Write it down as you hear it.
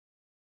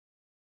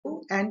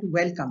Hello and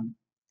welcome.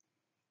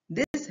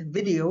 This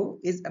video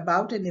is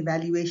about an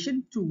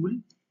evaluation tool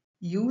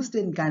used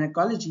in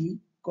gynecology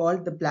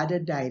called the bladder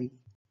diary.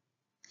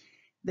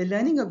 The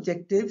learning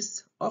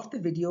objectives of the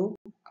video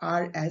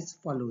are as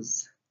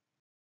follows.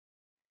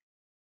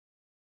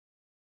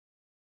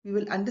 We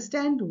will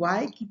understand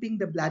why keeping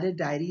the bladder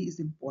diary is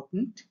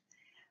important,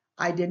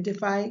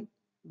 identify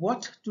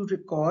what to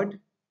record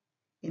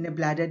in a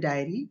bladder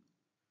diary,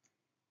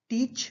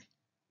 teach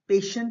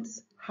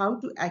patients how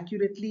to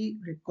accurately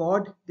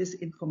record this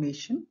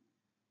information,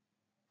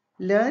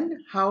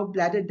 learn how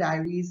bladder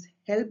diaries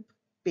help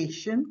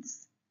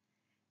patients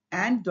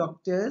and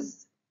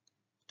doctors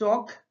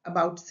talk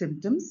about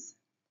symptoms,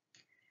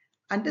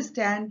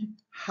 understand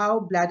how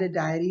bladder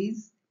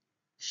diaries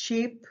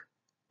shape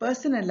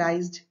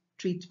personalized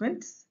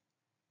treatments,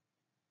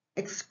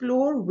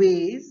 explore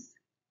ways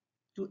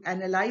to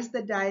analyze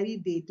the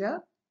diary data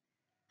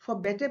for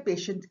better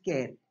patient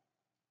care,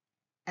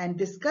 and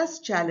discuss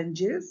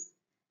challenges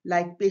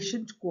like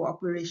patient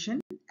cooperation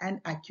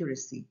and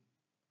accuracy.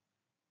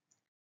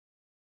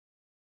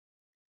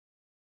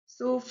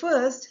 So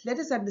first, let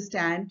us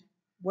understand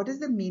what is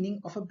the meaning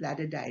of a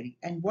bladder diary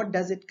and what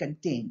does it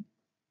contain.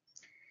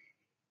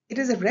 It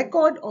is a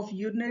record of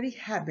urinary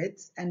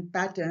habits and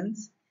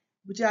patterns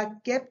which are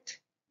kept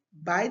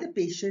by the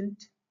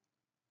patient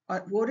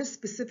over a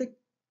specific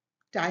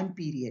time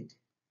period,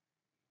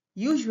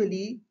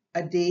 usually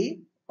a day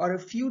or a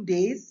few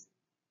days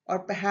or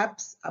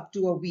perhaps up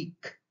to a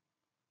week.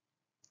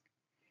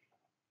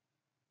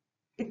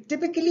 It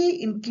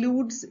typically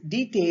includes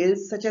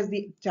details such as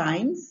the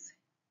times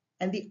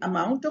and the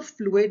amount of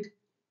fluid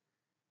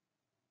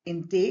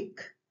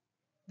intake,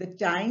 the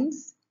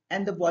times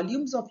and the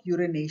volumes of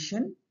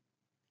urination,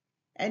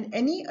 and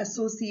any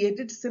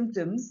associated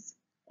symptoms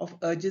of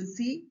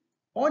urgency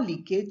or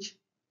leakage,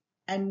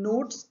 and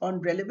notes on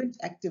relevant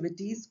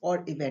activities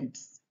or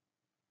events.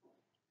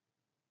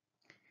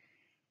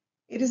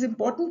 It is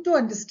important to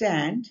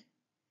understand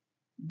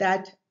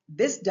that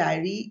this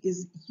diary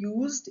is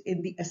used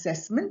in the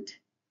assessment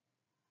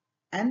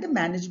and the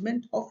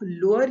management of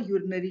lower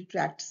urinary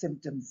tract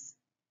symptoms,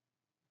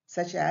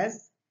 such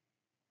as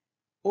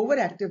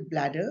overactive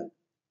bladder,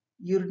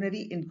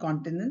 urinary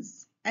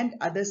incontinence, and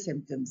other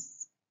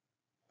symptoms.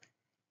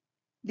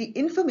 The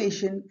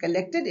information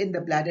collected in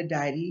the bladder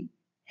diary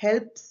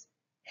helps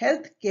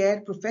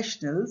healthcare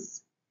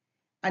professionals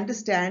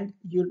understand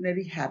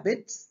urinary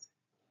habits,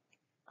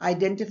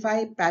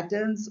 identify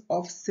patterns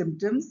of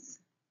symptoms,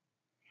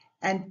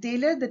 and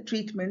tailor the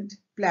treatment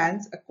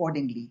plans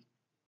accordingly.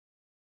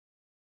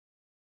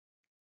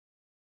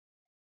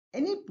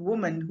 Any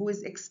woman who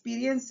is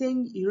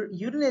experiencing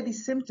urinary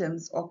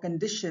symptoms or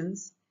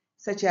conditions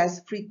such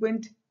as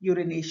frequent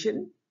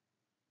urination,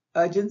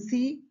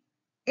 urgency,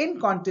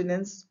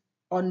 incontinence,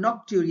 or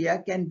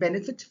nocturia can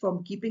benefit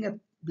from keeping a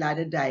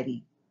bladder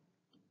diary.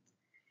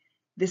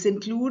 This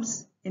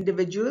includes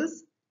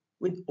individuals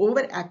with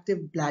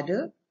overactive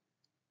bladder,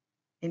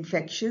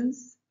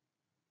 infections,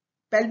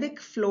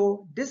 pelvic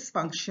floor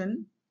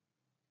dysfunction,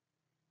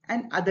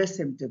 and other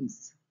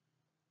symptoms.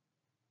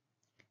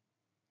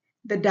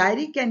 The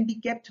diary can be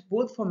kept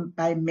both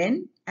by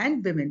men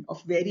and women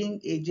of varying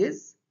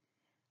ages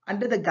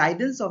under the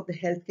guidance of the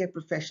healthcare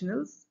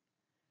professionals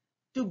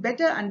to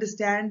better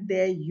understand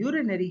their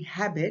urinary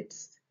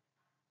habits,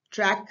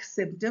 track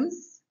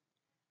symptoms,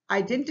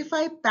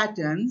 identify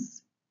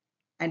patterns,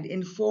 and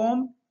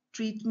inform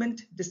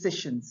treatment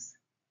decisions.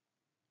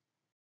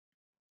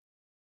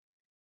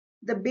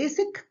 The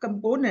basic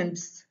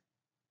components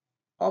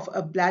of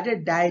a bladder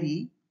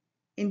diary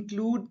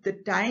include the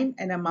time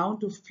and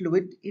amount of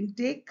fluid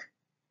intake,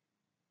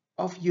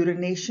 of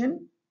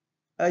urination,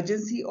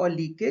 urgency or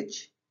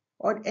leakage,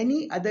 or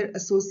any other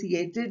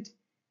associated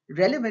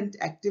relevant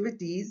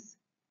activities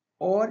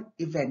or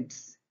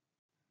events.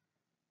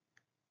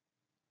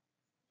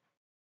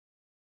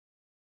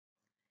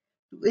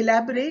 To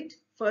elaborate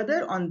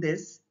further on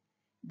this,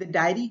 the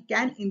diary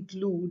can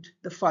include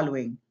the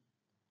following: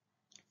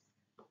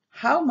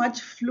 how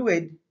much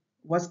fluid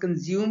was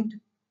consumed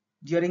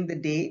during the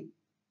day,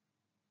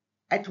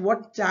 at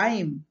what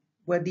time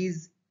were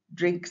these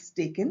drinks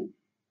taken,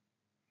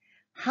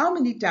 how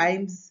many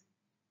times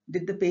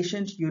did the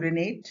patient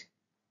urinate,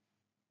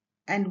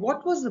 and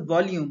what was the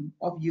volume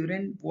of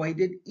urine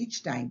voided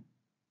each time.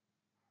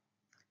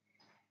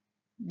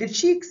 Did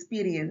she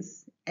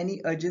experience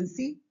any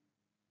urgency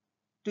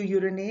to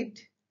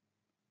urinate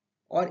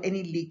or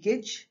any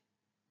leakage?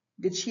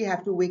 Did she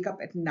have to wake up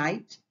at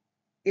night?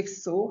 If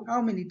so,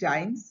 how many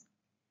times?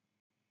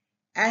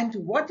 And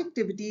what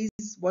activities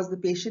was the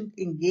patient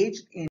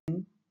engaged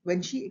in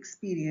when she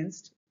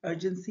experienced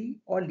urgency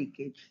or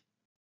leakage?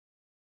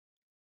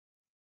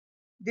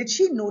 Did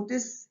she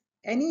notice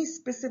any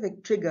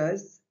specific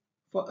triggers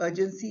for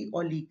urgency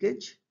or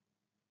leakage?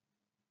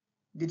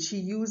 Did she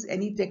use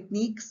any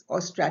techniques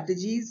or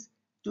strategies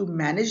to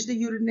manage the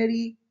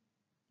urinary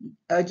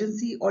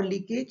urgency or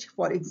leakage?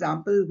 For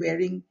example,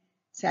 wearing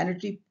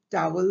sanitary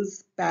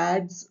towels,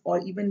 pads, or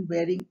even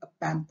wearing a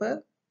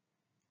pamper?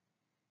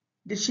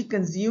 Did she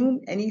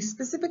consume any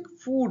specific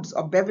foods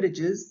or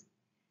beverages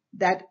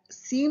that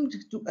seemed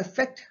to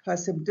affect her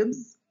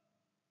symptoms?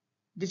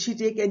 Did she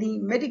take any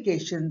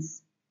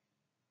medications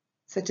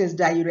such as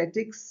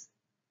diuretics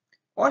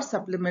or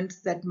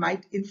supplements that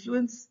might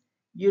influence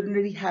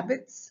urinary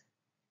habits?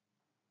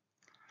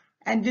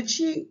 And did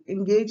she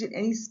engage in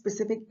any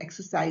specific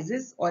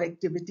exercises or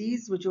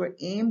activities which were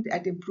aimed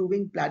at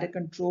improving bladder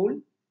control?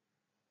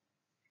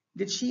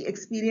 Did she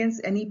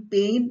experience any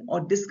pain or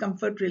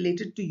discomfort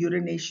related to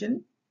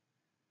urination,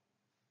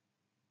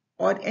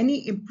 or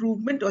any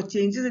improvement or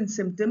changes in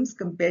symptoms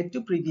compared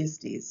to previous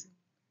days?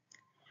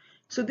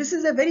 So this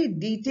is a very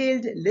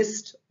detailed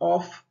list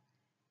of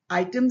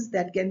items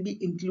that can be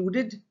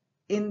included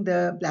in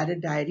the bladder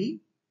diary.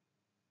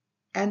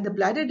 And the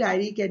bladder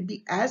diary can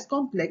be as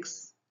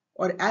complex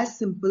or as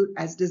simple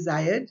as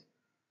desired,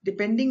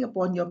 depending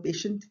upon your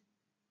patient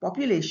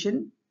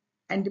population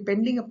and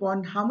depending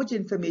upon how much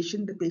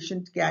information the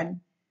patient can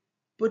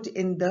put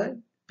in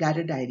the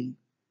bladder diary.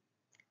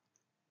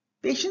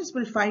 Patients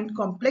will find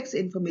complex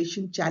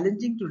information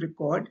challenging to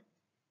record,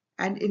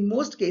 and in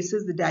most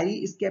cases, the diary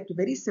is kept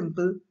very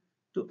simple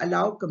to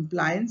allow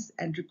compliance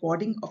and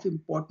recording of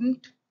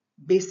important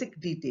basic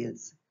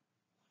details.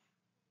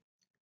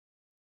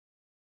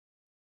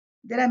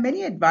 There are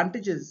many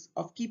advantages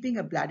of keeping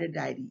a bladder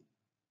diary,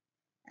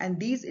 and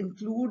these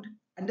include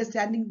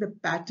understanding the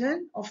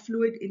pattern of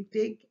fluid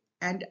intake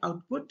and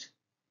output,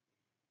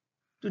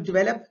 to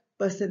develop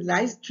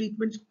personalized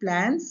treatment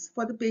plans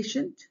for the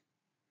patient,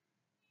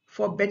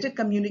 for better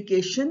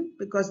communication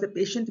because the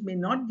patient may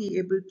not be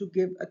able to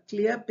give a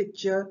clear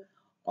picture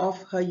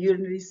of her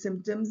urinary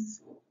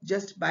symptoms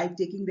just by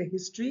taking the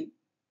history,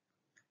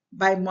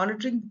 by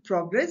monitoring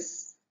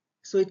progress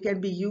so it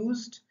can be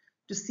used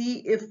to see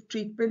if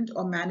treatment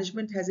or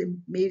management has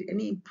made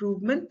any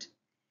improvement,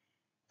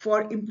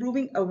 for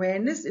improving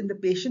awareness in the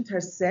patient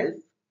herself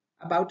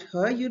about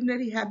her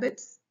urinary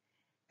habits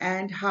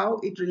and how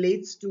it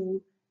relates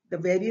to the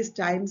various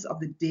times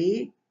of the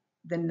day,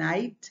 the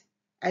night,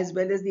 as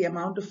well as the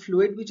amount of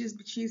fluid which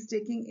she is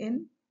taking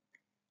in,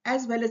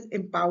 as well as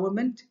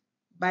empowerment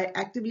by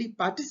actively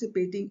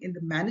participating in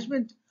the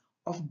management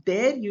of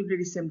their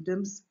urinary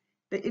symptoms.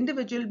 The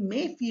individual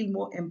may feel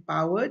more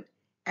empowered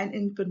and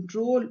in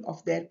control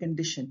of their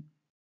condition.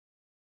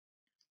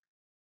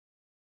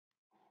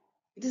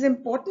 It is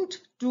important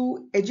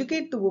to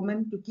educate the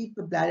woman to keep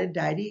the bladder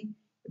diary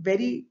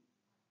very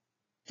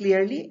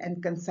clearly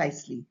and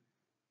concisely.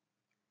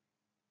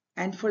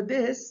 And for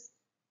this,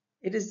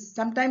 it is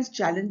sometimes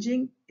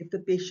challenging if the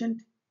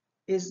patient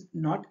is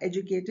not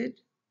educated,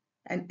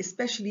 and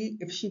especially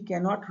if she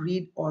cannot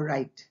read or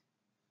write.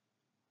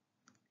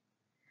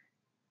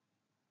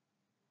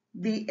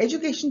 The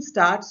education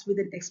starts with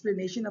an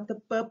explanation of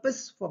the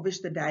purpose for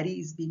which the diary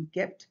is being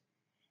kept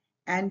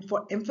and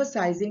for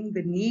emphasizing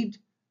the need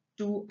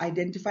to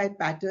identify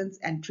patterns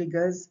and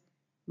triggers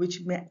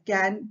which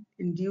can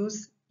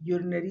induce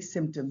urinary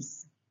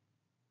symptoms.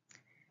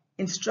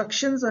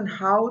 Instructions on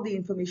how the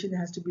information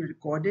has to be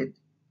recorded,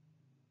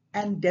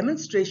 and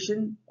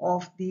demonstration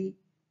of the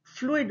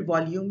fluid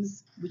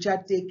volumes which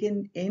are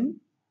taken in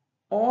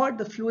or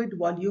the fluid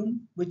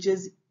volume which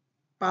is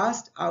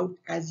passed out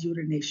as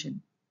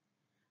urination.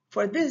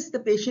 For this, the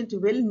patient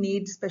will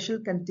need special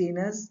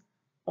containers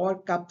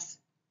or cups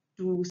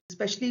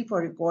especially for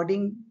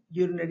recording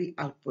urinary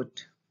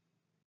output.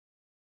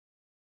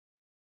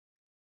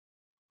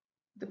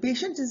 The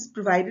patient is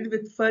provided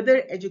with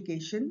further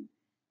education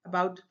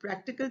about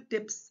practical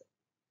tips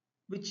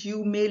which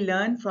you may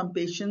learn from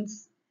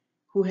patients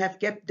who have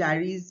kept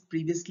diaries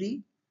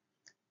previously,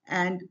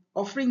 and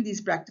offering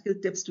these practical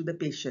tips to the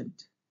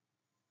patient.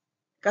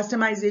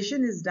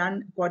 Customization is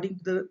done according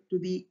to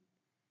the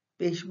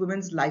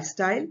woman's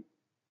lifestyle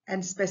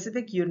and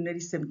specific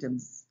urinary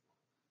symptoms.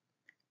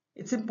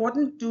 It's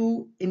important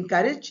to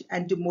encourage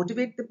and to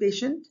motivate the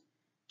patient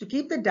to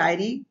keep the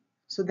diary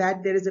so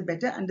that there is a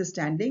better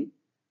understanding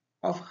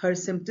of her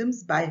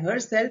symptoms by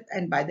herself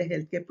and by the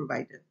healthcare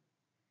provider.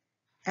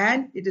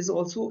 And it is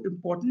also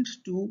important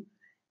to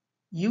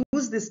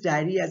use this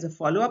diary as a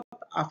follow-up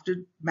after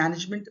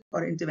management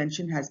or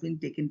intervention has been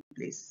taken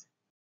place.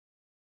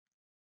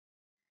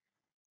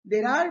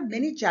 There are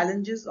many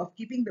challenges of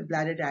keeping the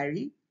bladder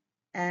diary,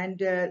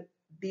 and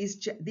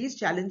these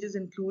challenges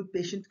include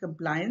patient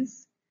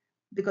compliance,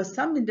 because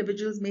some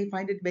individuals may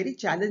find it very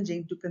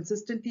challenging to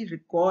consistently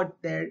record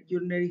their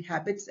urinary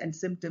habits and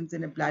symptoms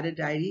in a bladder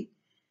diary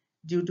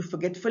due to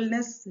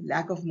forgetfulness,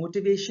 lack of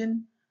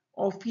motivation,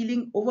 or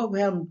feeling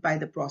overwhelmed by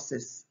the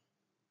process.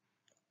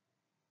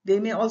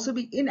 There may also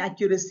be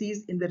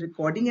inaccuracies in the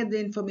recording of the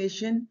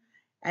information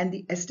and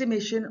the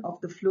estimation of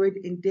the fluid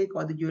intake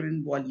or the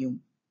urine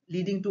volume,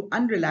 leading to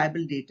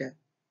unreliable data.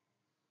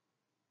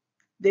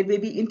 There may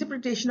be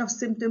interpretation of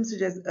symptoms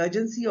such as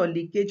urgency or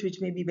leakage,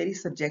 which may be very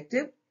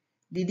subjective,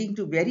 leading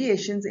to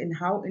variations in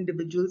how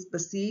individuals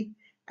perceive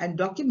and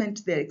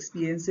document their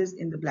experiences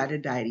in the bladder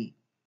diary.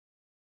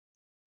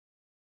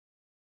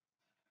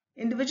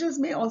 Individuals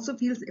may also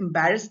feel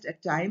embarrassed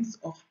at times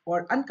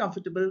or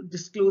uncomfortable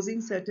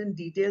disclosing certain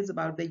details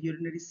about their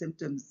urinary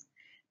symptoms,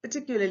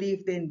 particularly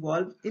if they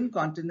involve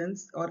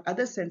incontinence or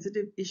other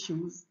sensitive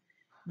issues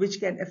which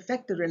can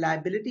affect the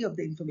reliability of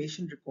the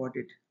information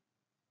recorded.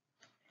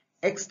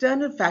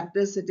 External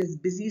factors such as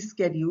busy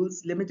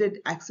schedules, limited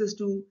access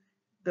to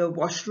the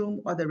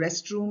washroom or the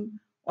restroom,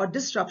 or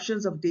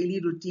disruptions of daily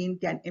routine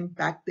can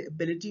impact the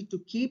ability to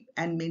keep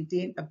and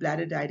maintain a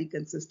bladder diary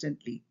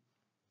consistently.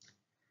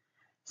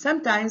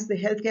 Sometimes the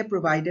healthcare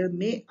provider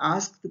may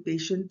ask the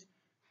patient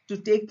to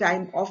take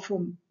time off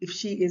from if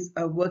she is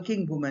a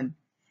working woman,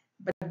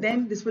 but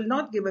then this will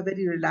not give a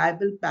very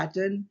reliable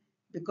pattern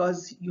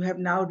because you have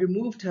now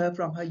removed her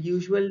from her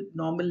usual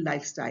normal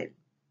lifestyle.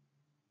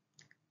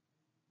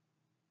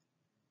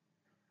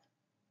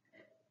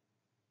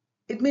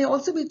 It may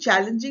also be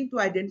challenging to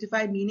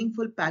identify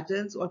meaningful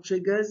patterns or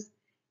triggers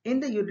in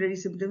the urinary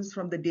symptoms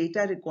from the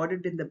data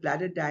recorded in the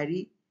bladder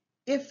diary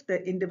if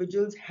the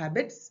individual's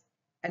habits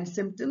and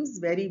symptoms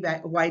vary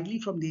widely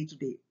from day to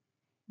day.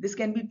 This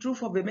can be true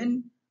for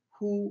women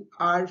who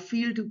are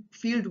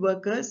field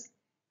workers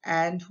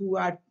and who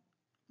are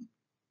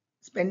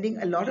spending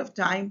a lot of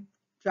time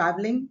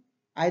traveling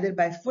either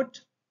by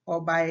foot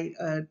or by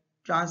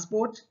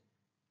transport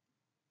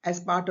as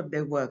part of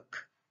their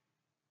work.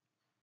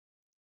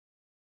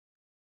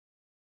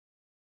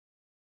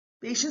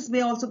 Patients may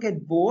also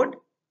get bored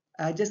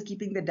just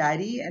keeping the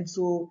diary,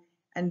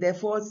 and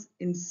therefore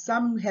in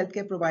some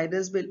healthcare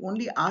providers will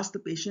only ask the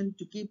patient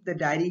to keep the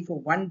diary for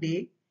one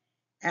day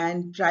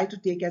and try to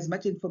take as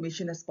much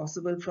information as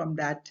possible from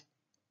that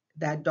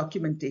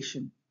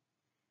documentation.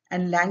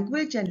 And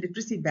language and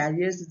literacy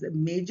barriers is a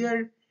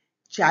major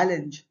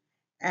challenge,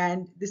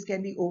 and this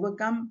can be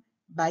overcome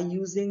by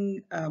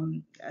using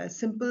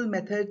simple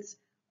methods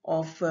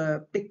of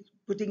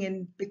putting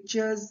in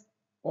pictures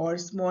or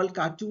small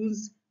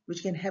cartoons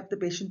which can help the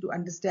patient to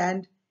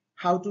understand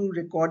how to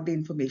record the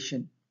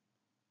information.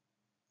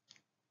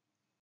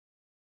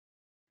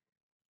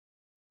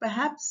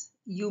 Perhaps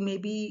you may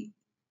be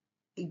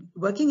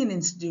working in an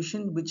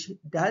institution which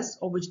does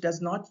or which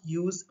does not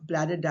use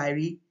bladder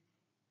diary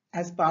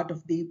as part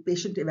of the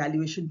patient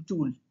evaluation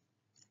tool.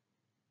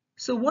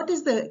 So what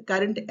is the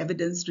current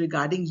evidence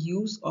regarding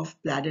use of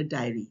bladder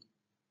diary?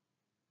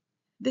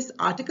 This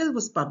article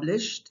was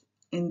published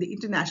in the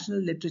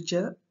International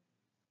Literature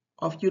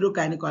of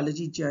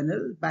Urogynecology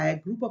Journal by a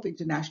group of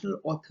international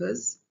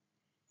authors,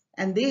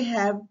 and they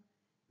have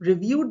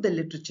reviewed the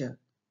literature.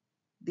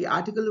 The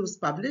article was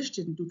published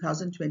in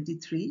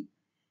 2023.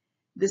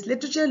 This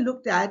literature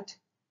looked at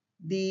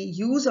the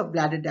use of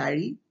bladder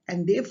diary,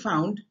 and they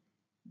found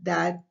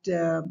that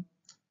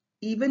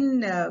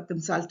even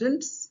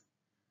consultants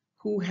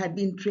who had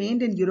been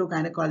trained in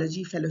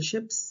urogynecology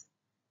fellowships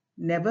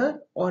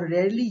never or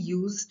rarely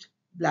used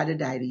bladder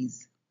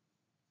diaries.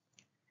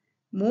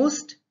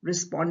 Most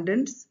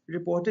respondents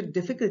reported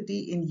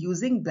difficulty in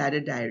using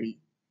bladder diary,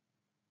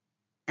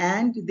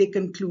 and they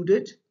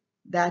concluded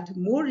that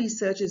more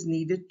research is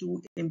needed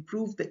to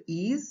improve the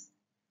ease,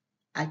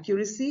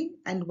 accuracy,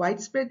 and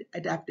widespread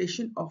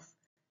adaptation of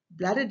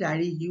bladder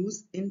diary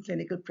use in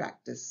clinical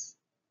practice.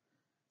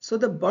 So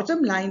the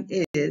bottom line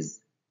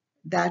is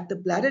that the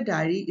bladder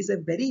diary is a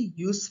very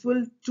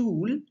useful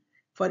tool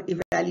for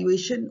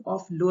evaluation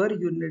of lower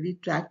urinary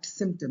tract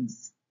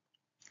symptoms.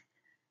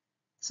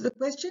 So the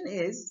question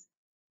is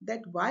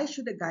that why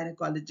should a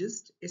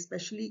gynecologist,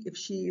 especially if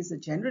she is a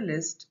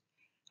generalist,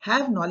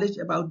 have knowledge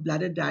about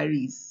bladder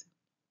diaries?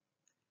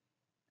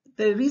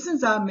 The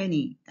reasons are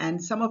many,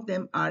 and some of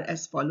them are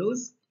as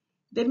follows.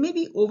 There may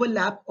be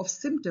overlap of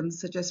symptoms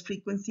such as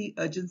frequency,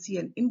 urgency,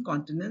 and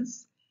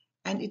incontinence,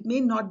 and it may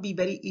not be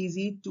very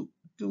easy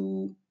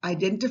to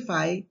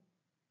identify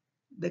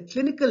the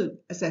clinical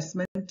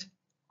assessment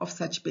of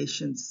such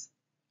patients.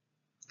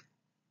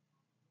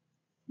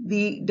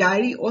 The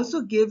diary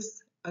also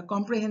gives a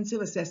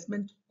comprehensive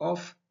assessment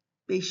of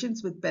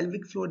patients with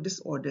pelvic floor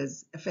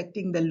disorders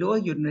affecting the lower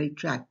urinary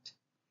tract.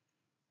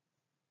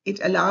 It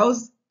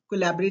allows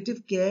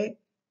collaborative care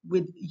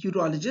with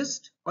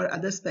urologists or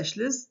other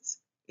specialists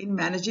in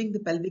managing the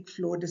pelvic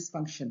floor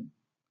dysfunction.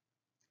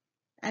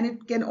 And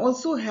it can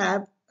also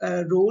have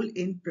a role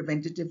in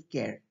preventative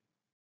care,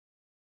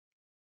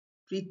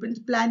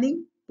 treatment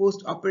planning,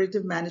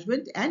 post-operative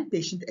management, and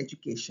patient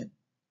education.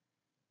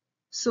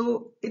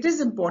 So it is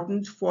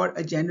important for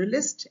a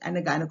generalist and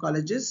a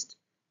gynecologist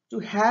to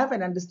have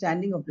an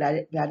understanding of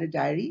bladder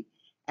diary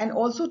and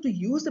also to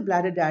use the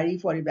bladder diary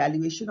for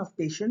evaluation of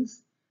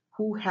patients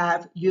who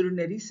have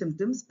urinary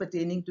symptoms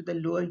pertaining to the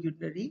lower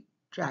urinary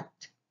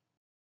tract.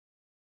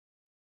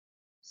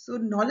 So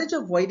knowledge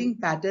of voiding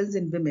patterns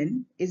in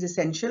women is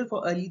essential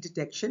for early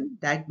detection,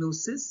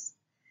 diagnosis,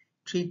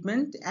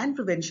 treatment, and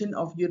prevention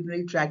of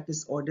urinary tract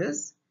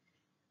disorders,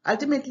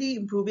 ultimately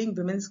improving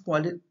women's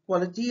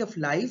quality of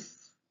life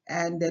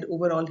and their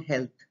overall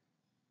health.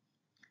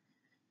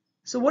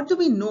 So what do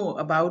we know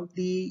about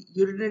the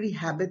urinary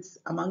habits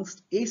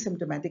amongst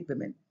asymptomatic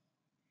women?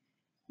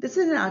 This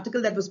is an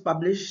article that was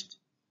published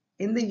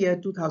in the year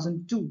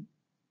 2002.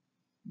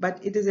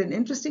 But it is an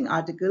interesting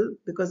article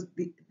because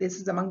this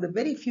is among the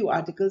very few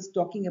articles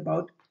talking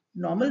about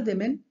normal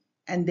women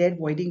and their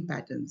voiding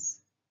patterns.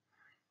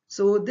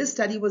 So this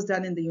study was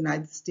done in the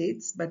United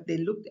States, but they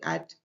looked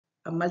at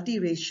a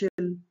multiracial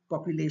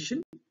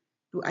population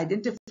to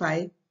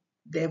identify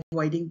their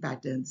voiding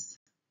patterns.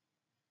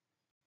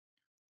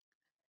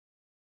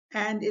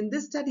 And in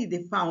this study,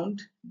 they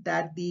found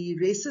that the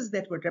races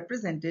that were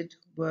represented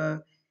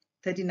were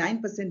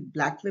 39%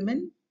 Black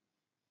women,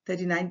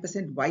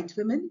 39% white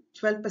women,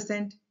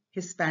 12%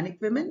 Hispanic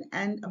women,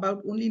 and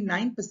about only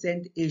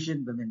 9%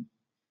 Asian women.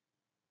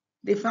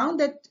 They found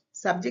that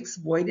subjects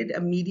voided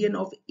a median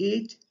of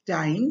 8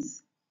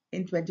 times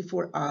in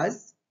 24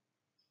 hours,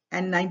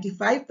 and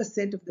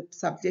 95% of the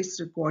subjects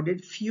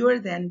recorded fewer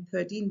than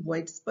 13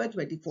 voids per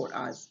 24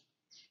 hours.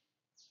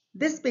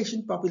 This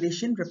patient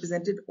population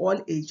represented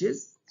all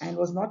ages and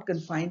was not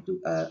confined to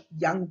a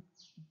young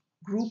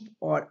group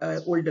or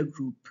an older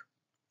group.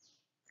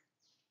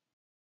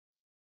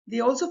 They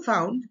also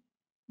found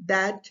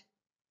that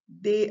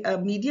a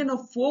median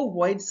of 4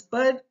 voids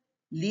per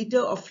liter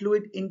of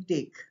fluid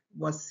intake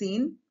was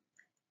seen,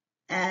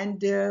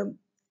 and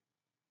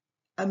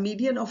a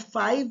median of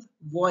 5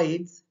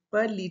 voids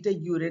per liter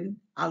urine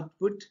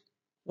output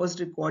was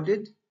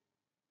recorded,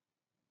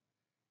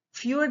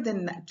 fewer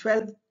than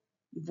 12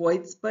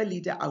 voids per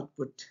liter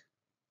output.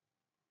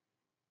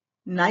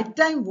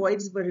 Nighttime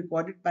voids were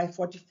recorded by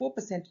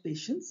 44%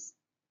 patients,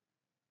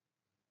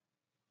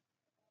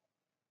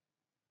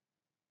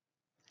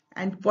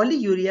 and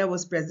polyuria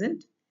was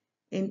present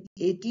in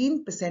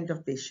 18%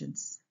 of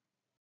patients.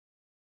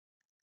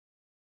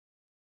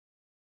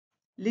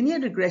 Linear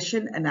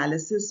regression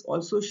analysis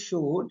also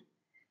showed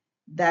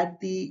that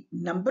the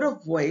number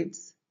of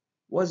voids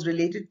was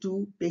related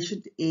to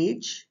patient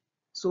age.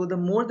 So the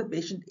more the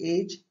patient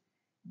age,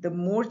 the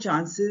more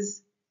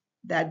chances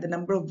that the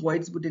number of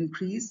voids would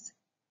increase.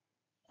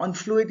 On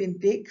fluid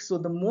intake, so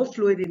the more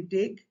fluid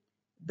intake,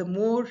 the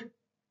more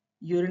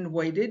urine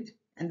voided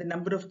and the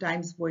number of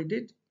times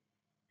voided.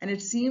 And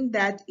it seemed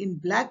that in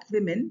Black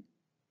women,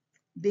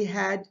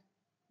 the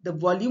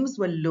volumes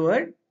were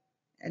lower,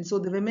 and so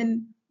the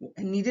women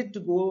needed to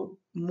go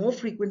more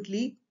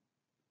frequently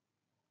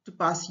to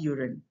pass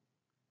urine.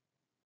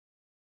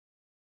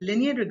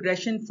 Linear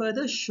regression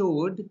further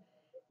showed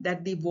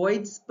that the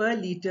voids per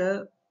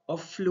liter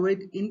of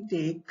fluid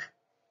intake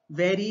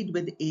varied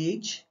with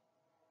age,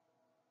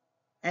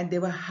 and they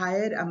were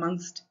higher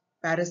amongst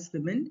Paris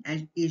women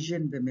and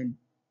Asian women.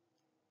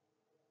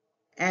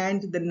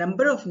 And the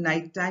number of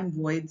nighttime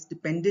voids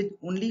depended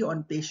only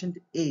on patient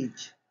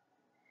age.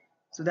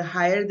 So the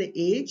higher the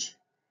age,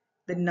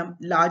 the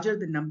larger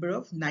the number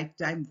of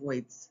nighttime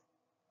voids.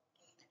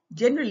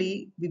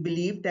 Generally, we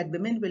believe that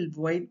women will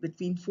void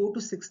between 4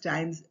 to 6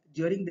 times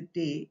during the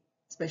day,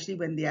 especially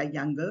when they are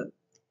younger.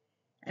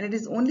 And it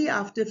is only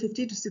after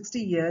 50 to 60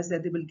 years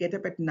that they will get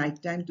up at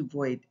nighttime to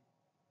void.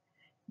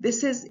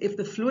 This is if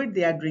the fluid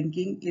they are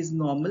drinking is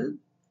normal,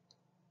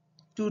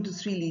 2 to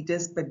 3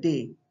 liters per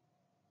day.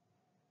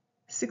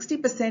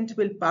 60%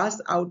 will pass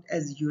out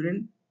as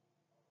urine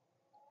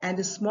and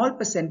a small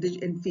percentage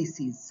in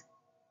feces.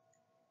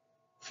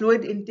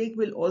 Fluid intake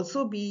will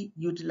also be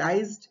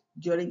utilized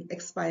during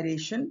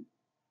expiration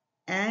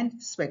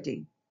and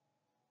sweating.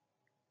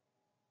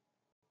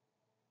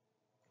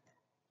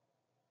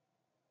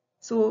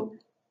 So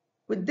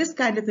with this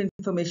kind of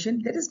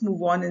information, let us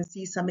move on and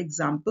see some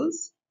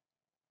examples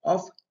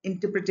of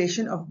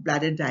interpretation of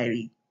bladder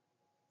diary.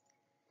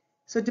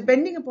 So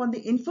depending upon the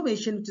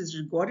information which is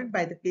recorded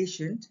by the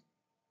patient,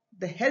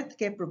 the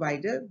healthcare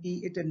provider,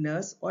 be it a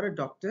nurse or a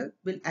doctor,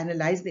 will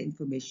analyze the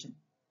information.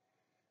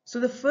 So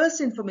the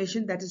first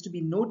information that is to be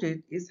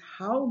noted is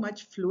how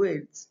much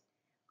fluids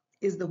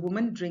is the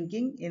woman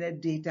drinking in a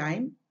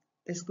daytime.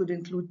 This could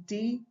include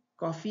tea,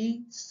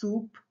 coffee,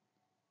 soup,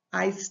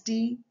 iced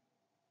tea.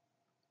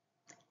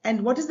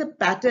 And what is the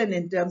pattern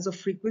in terms of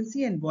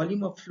frequency and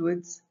volume of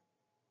fluids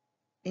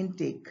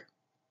intake?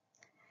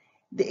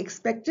 The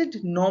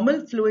expected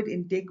normal fluid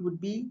intake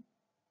would be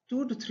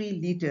 2 to 3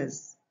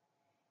 liters.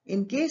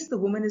 In case the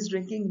woman is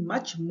drinking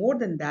much more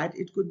than that,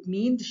 it could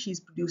mean she's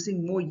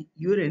producing more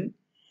urine,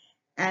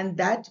 and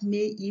that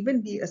may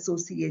even be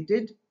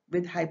associated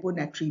with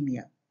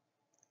hyponatremia.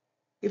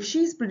 If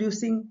she's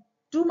producing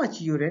too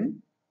much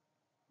urine,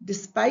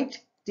 despite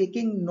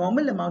taking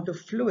normal amount of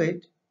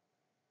fluid,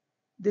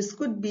 this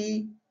could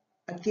be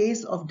a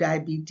case of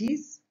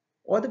diabetes,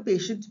 or the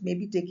patient may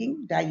be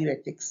taking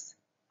diuretics.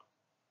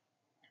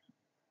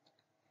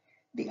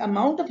 The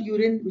amount of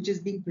urine which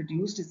is being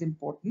produced is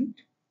important,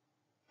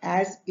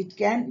 as it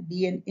can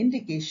be an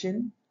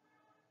indication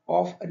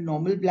of a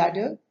normal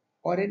bladder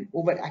or an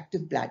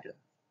overactive bladder.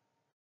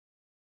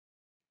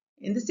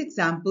 In this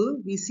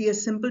example, we see a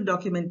simple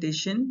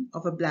documentation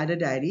of a bladder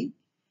diary.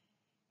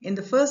 In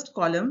the first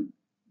column,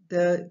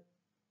 the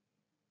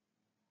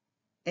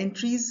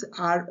entries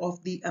are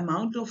of the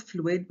amount of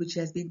fluid which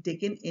has been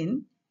taken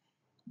in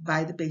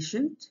by the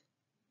patient.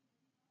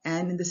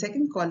 And in the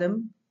second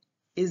column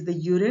is the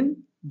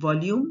urine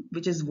volume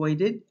which is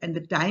voided and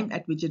the time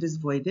at which it is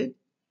voided.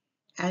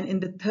 And in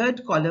the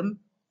third column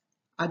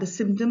are the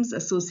symptoms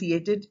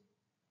associated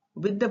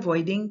with the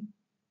voiding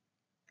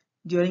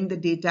during the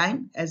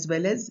daytime, as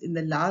well as in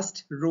the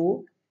last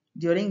row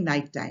during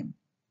nighttime.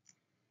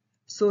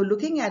 So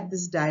looking at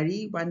this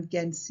diary, one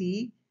can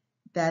see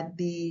that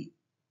the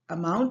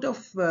amount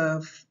of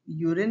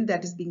urine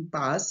that is being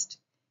passed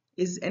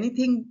is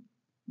anything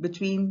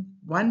between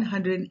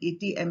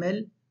 180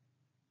 ml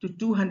to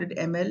 200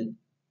 ml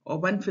or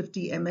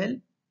 150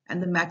 ml,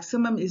 and the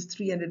maximum is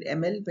 300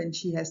 ml when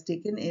she has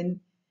taken in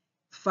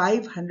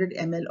 500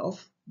 ml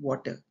of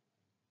water.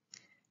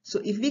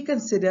 So if we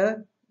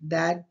consider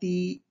that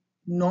the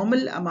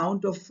normal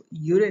amount of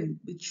urine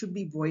which should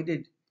be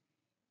voided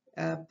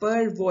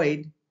per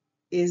void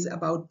is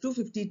about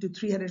 250 to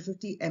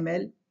 350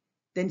 ml,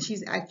 then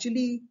she's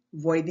actually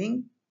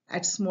voiding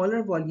at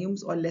smaller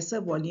volumes or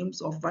lesser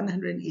volumes of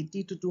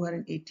 180 to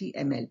 280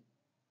 ml.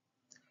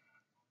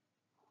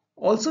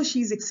 Also,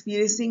 she's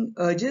experiencing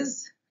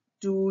urges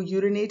to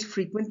urinate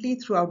frequently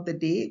throughout the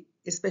day,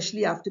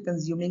 especially after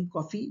consuming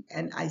coffee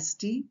and iced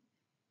tea.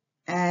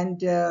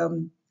 And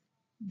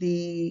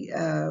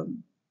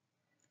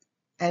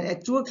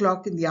at 2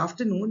 o'clock in the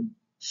afternoon,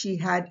 she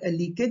had a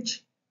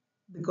leakage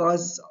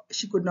because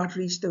she could not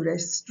reach the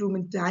restroom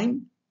in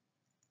time.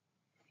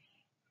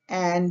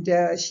 And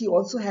she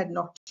also had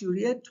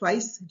nocturia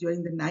twice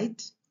during the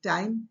night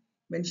time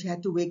when she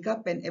had to wake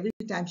up, and every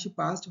time she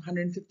passed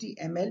 150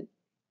 ml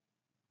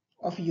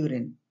of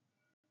urine.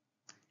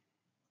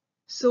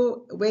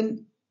 So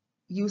when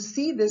you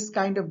see this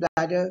kind of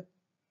bladder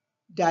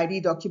diary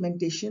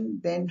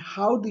documentation, then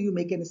how do you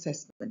make an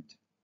assessment?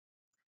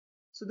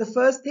 So the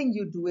first thing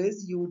you do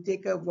is you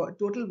take a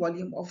total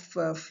volume of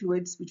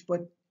fluids which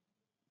were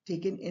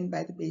taken in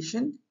by the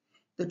patient,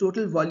 the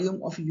total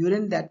volume of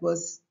urine that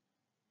was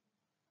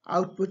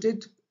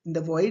outputted in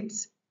the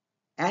voids,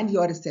 and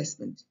your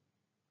assessment.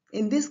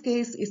 In this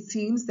case, it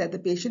seems that the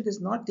patient is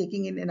not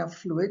taking in enough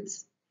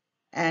fluids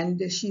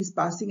and she's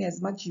passing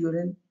as much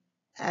urine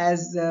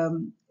as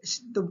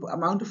the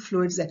amount of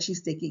fluids that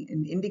she's taking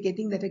in,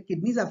 indicating that her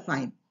kidneys are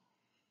fine.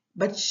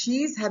 But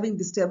she's having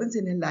disturbance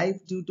in her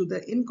life due to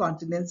the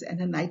incontinence, and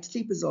her night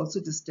sleep is also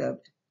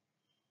disturbed.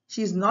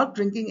 She's not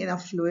drinking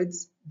enough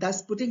fluids,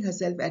 thus putting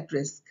herself at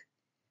risk.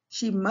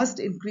 She must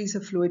increase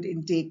her fluid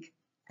intake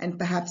and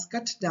perhaps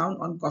cut down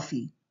on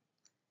coffee.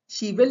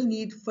 She will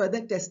need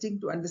further testing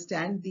to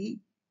understand the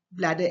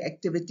bladder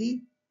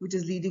activity, which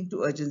is leading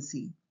to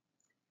urgency.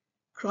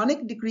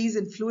 Chronic decrease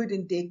in fluid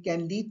intake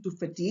can lead to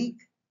fatigue,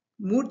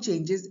 mood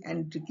changes,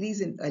 and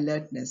decrease in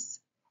alertness.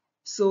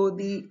 So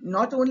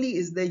not only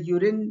is the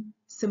urine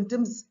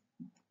symptoms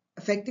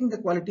affecting the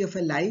quality of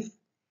her life,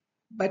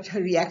 but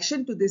her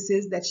reaction to this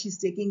is that she's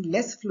taking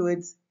less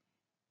fluids,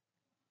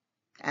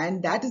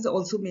 and that is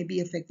also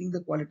maybe affecting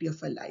the quality of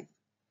her life.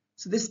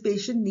 So this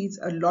patient needs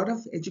a lot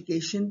of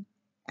education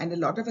and a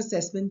lot of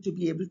assessment to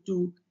be able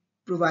to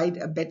provide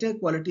a better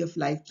quality of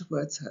life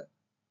towards her.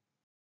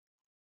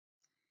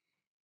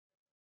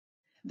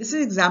 This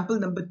is example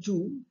number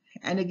 2.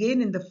 And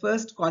again, in the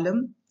first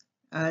column,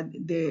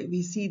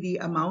 we see the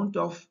amount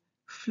of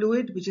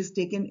fluid which is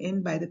taken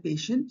in by the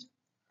patient,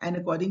 and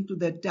according to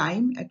the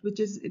time at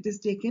which it is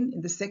taken.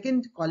 In the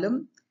second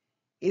column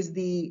is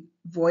the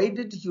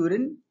voided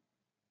urine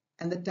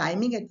and the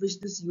timing at which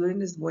this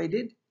urine is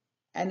voided.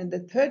 And in the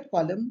third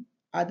column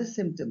are the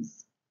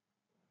symptoms.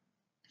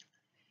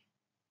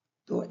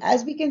 So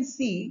as we can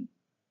see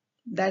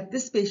that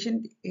this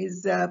patient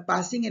is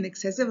passing an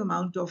excessive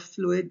amount of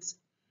fluids,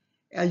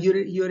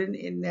 urine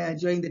in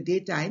during the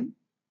daytime,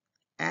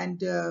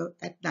 and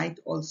at night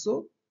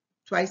also,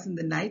 twice in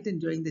the night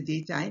and during the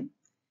daytime.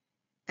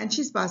 And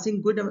she's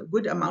passing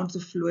good amounts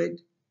of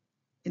fluid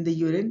in the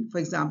urine, for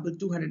example,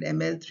 200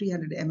 ml,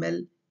 300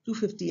 ml,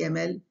 250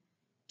 ml,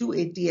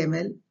 280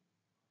 ml.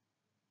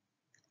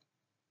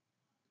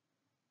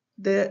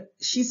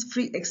 She's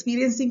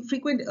experiencing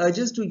frequent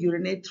urges to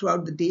urinate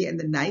throughout the day and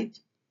the night,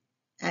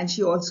 and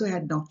she also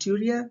had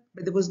nocturia,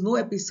 but there was no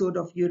episode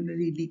of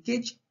urinary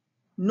leakage,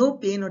 no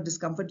pain or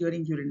discomfort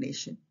during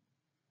urination.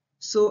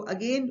 So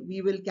again,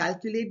 we will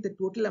calculate the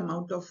total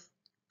amount of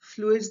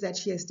fluids that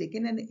she has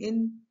taken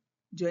in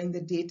during the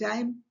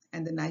daytime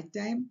and the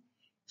nighttime.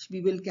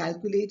 We will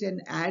calculate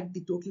and add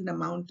the total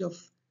amount of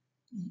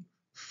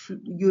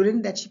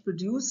urine that she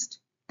produced,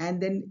 and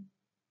then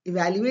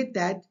evaluate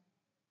that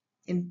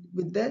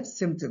with the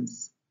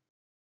symptoms.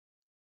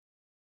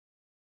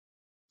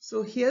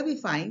 So here we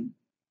find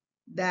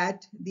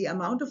that the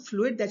amount of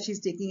fluid that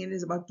she's taking in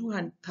is about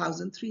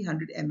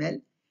 2,300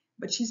 ml,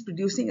 but she's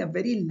producing a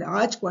very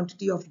large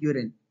quantity of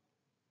urine.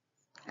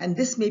 And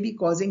this may be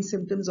causing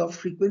symptoms of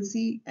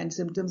frequency and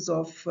symptoms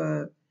of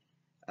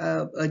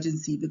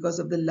urgency because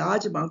of the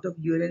large amount of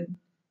urine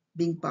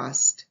being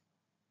passed.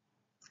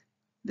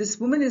 This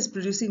woman is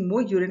producing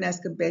more urine as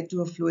compared to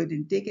her fluid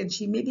intake, and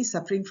she may be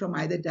suffering from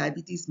either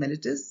diabetes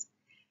mellitus,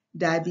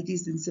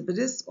 diabetes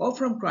insipidus, or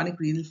from chronic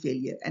renal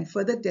failure, and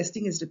further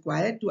testing is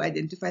required to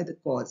identify the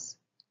cause.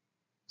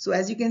 So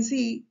as you can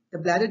see, the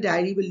bladder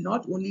diary will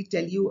not only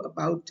tell you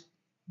about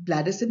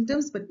bladder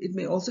symptoms, but it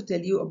may also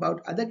tell you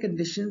about other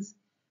conditions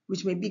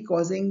which may be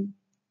causing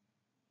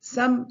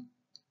some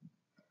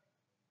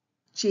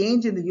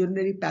change in the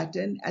urinary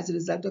pattern, as a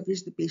result of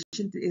which the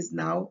patient is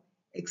now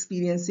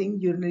experiencing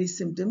urinary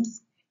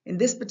symptoms. In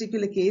this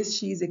particular case,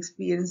 she is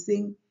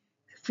experiencing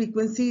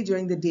frequency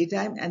during the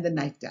daytime and the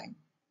nighttime.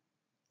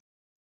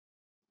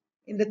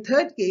 In the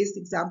third case,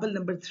 example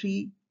number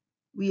 3,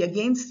 we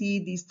again see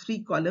these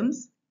 3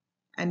 columns,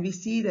 and we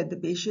see that the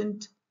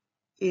patient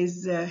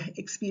is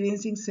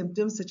experiencing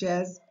symptoms such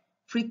as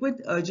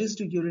frequent urges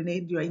to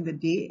urinate during the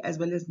day as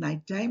well as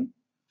nighttime,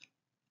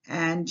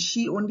 and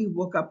she only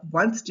woke up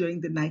once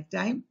during the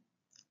nighttime.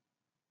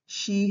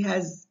 She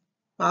has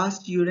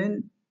passed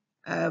urine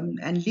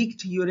and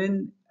leaked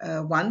urine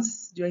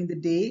once during the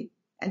day,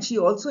 and she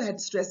also had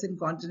stress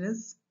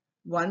incontinence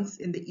once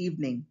in the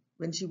evening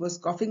when she was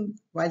coughing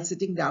while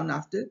sitting down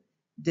after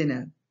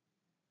dinner.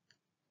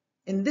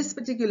 In this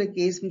particular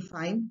case, we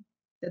find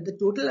that the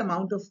total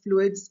amount of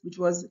fluids which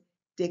was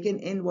taken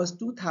in was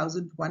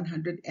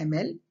 2,100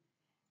 ml,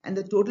 and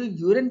the total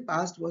urine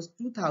passed was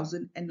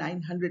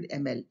 2,900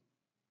 ml.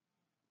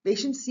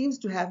 Patient seems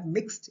to have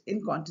mixed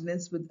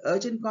incontinence with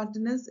urge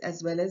incontinence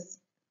as well as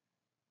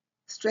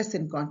stress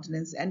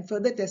incontinence, and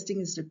further testing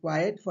is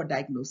required for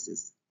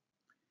diagnosis.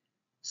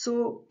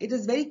 So it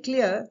is very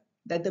clear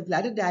that the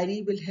bladder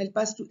diary will help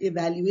us to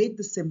evaluate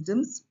the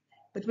symptoms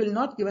but will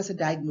not give us a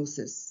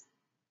diagnosis.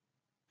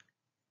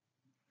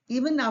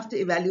 Even after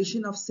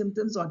evaluation of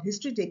symptoms on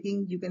history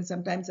taking, you can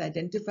sometimes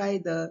identify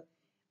the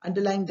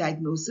underlying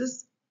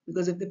diagnosis,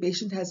 because if the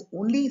patient has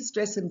only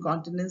stress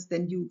incontinence,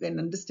 then you can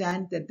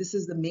understand that this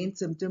is the main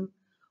symptom.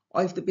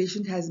 Or if the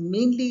patient has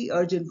mainly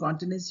urge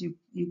incontinence,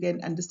 you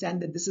can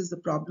understand that this is the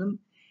problem.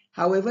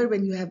 However,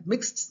 when you have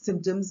mixed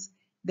symptoms,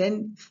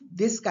 then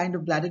this kind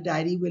of bladder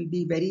diary will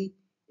be very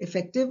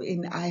effective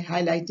in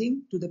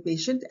highlighting to the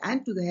patient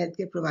and to the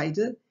healthcare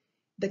provider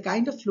the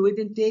kind of fluid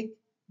intake,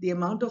 the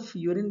amount of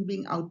urine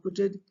being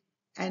outputted,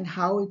 and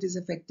how it is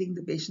affecting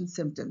the patient's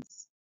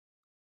symptoms.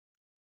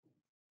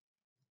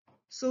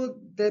 So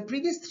the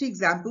previous 3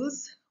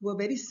 examples were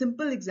very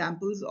simple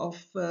examples of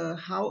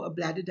how a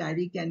bladder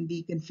diary can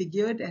be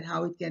configured and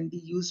how it can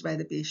be used by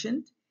the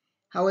patient.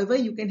 However,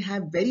 you can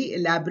have very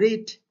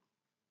elaborate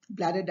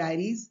bladder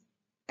diaries,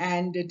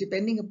 and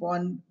depending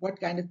upon what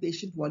kind of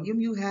patient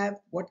volume you have,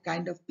 what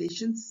kind of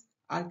patients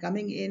are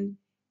coming in,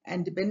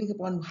 and depending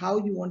upon how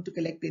you want to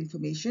collect the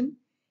information.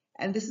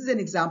 And this is an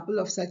example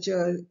of such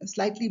a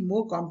slightly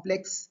more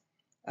complex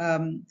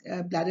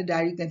bladder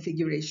diary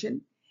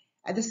configuration.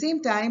 At the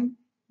same time,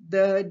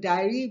 the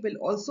diary will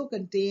also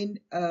contain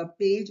a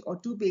page or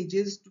 2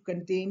 pages to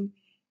contain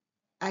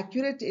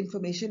accurate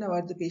information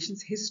about the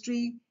patient's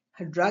history,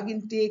 her drug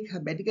intake,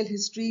 her medical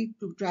history,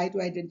 to try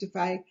to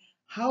identify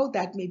how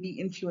that may be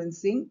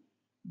influencing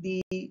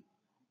the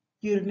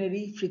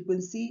urinary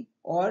frequency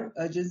or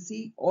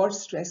urgency or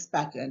stress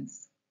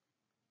patterns.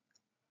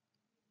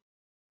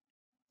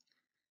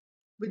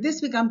 With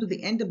this, we come to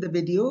the end of the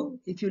video.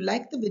 If you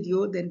like the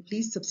video, then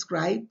please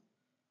subscribe,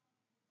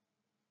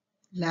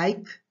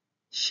 like,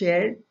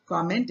 share,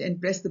 comment, and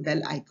press the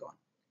bell icon.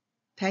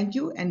 Thank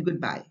you and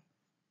goodbye.